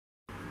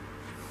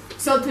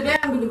So today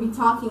I'm going to be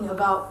talking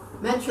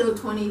about Metro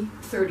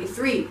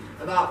 2033,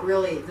 about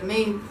really the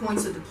main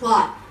points of the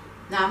plot.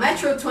 Now,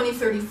 Metro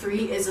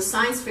 2033 is a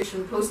science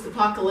fiction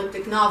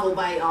post-apocalyptic novel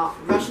by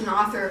Russian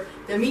author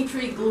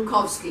Dmitry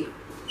Glukovsky.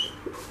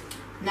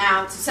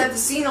 Now, to set the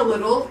scene a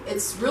little,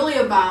 it's really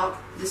about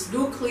this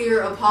nuclear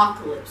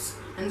apocalypse,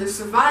 and the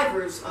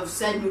survivors of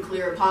said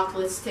nuclear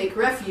apocalypse take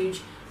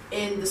refuge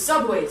in the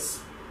subways,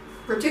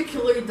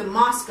 particularly the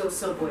Moscow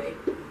subway.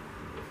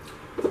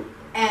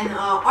 And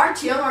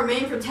Artyom, our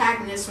main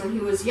protagonist, when he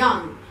was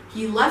young,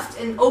 he left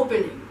an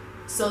opening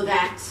so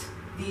that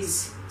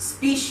these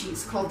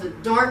species called the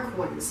Dark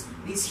Ones,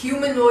 these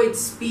humanoid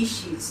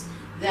species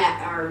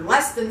that are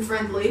less than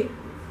friendly,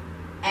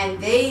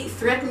 and they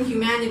threaten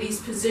humanity's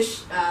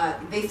position. As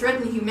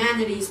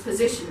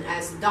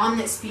the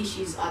dominant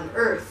species on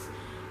Earth.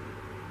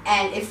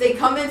 And if they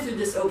come in through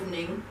this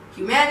opening,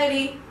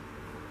 humanity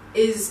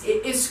is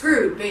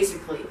screwed,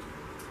 basically.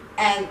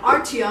 And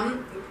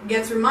Artyom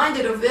gets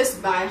reminded of this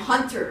by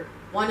Hunter,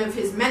 one of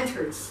his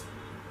mentors.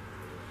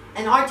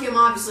 And Artyom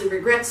obviously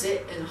regrets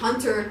it, and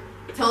Hunter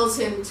tells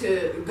him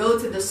to go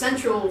to the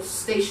central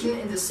station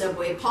in the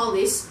subway,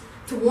 Polis,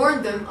 to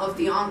warn them of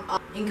the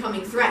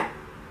incoming threat.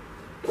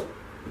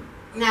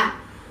 Now,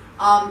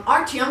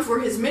 Artyom, for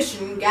his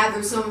mission,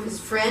 gathers some of his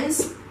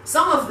friends.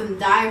 Some of them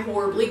die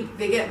horribly.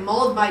 They get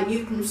mauled by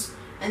mutants.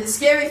 And the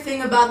scary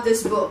thing about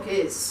this book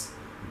is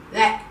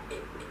that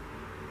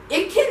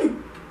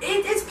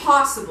it's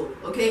possible,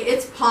 okay?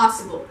 It's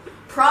possible.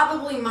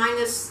 Probably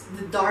minus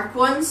the Dark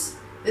Ones.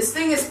 This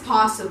thing is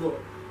possible.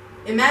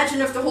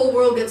 Imagine if the whole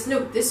world gets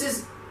nuked. This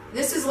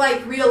is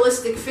like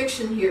realistic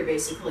fiction here,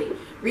 basically.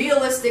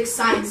 Realistic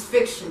science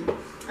fiction.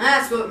 And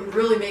that's what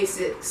really makes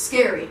it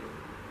scary.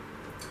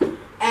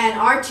 And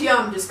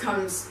Artyom just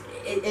comes...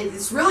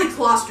 It's really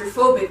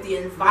claustrophobic. The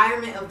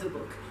environment of the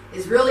book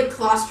is really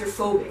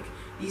claustrophobic.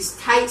 These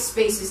tight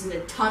spaces in the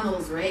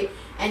tunnels, right?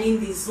 And in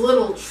these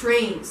little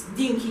trains,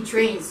 dinky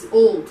trains,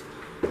 old,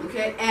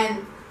 okay?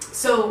 And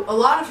so a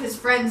lot of his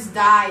friends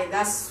die.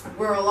 That's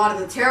where a lot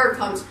of the terror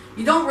comes.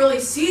 You don't really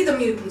see the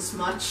mutants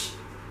much,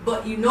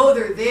 but you know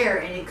they're there,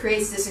 and it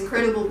creates this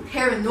incredible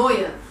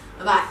paranoia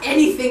about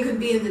anything could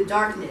be in the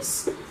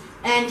darkness.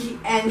 And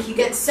he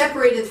gets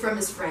separated from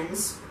his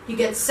friends. He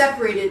gets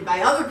separated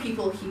by other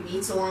people he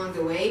meets along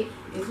the way,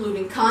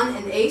 including Khan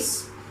and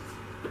Ace,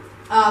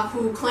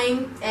 who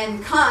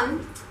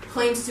Khan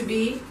claims to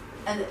be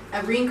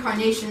a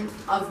reincarnation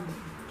of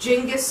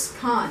Genghis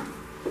Khan.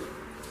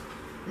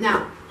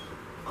 Now,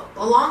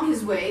 along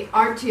his way,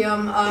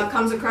 Artyom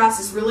comes across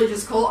this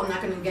religious cult. I'm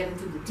not going to get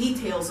into the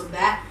details of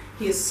that.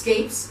 He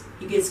escapes.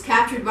 He gets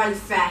captured by the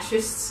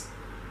fascists.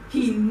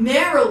 He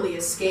narrowly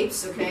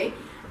escapes, okay?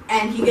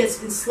 And he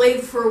gets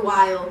enslaved for a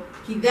while.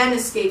 He then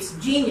escapes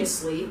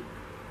geniusly.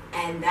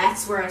 And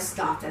that's where I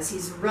stopped, as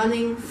he's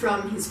running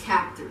from his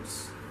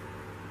captors.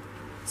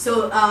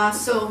 So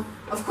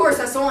of course,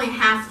 that's only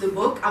half the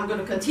book. I'm going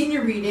to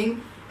continue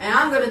reading, and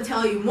I'm going to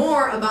tell you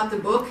more about the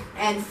book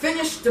and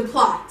finish the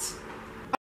plot.